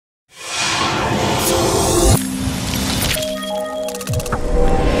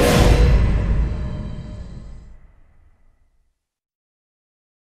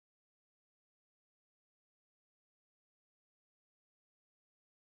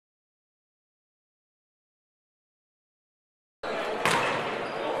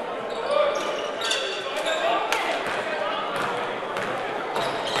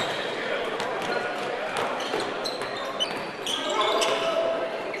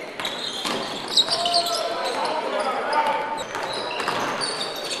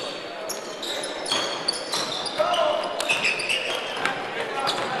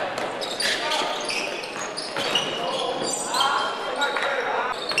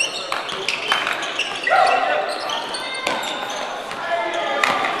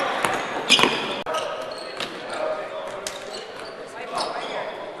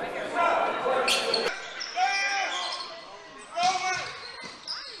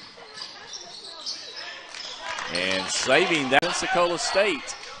And saving that, Pensacola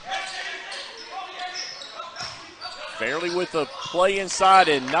State. Fairley with the play inside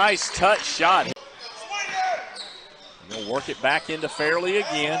and nice touch shot. He'll work it back into Fairley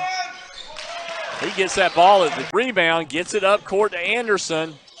again. He gets that ball at the rebound, gets it up court to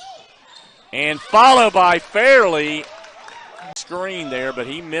Anderson. And followed by Fairley. Screen there, but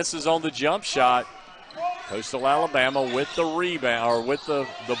he misses on the jump shot. Coastal Alabama with the rebound, or with the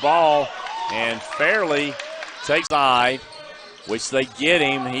ball. And Fairley takes side, which they get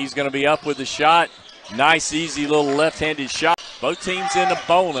him. He's going to be up with the shot. Nice, easy little left-handed shot. Both teams in the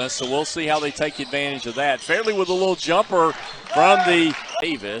bonus, so we'll see how they take advantage of that. Fairley with a little jumper from the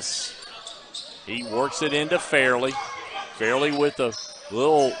Davis. He works it into Fairley. Fairley with a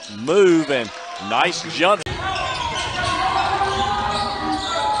little move and nice jump.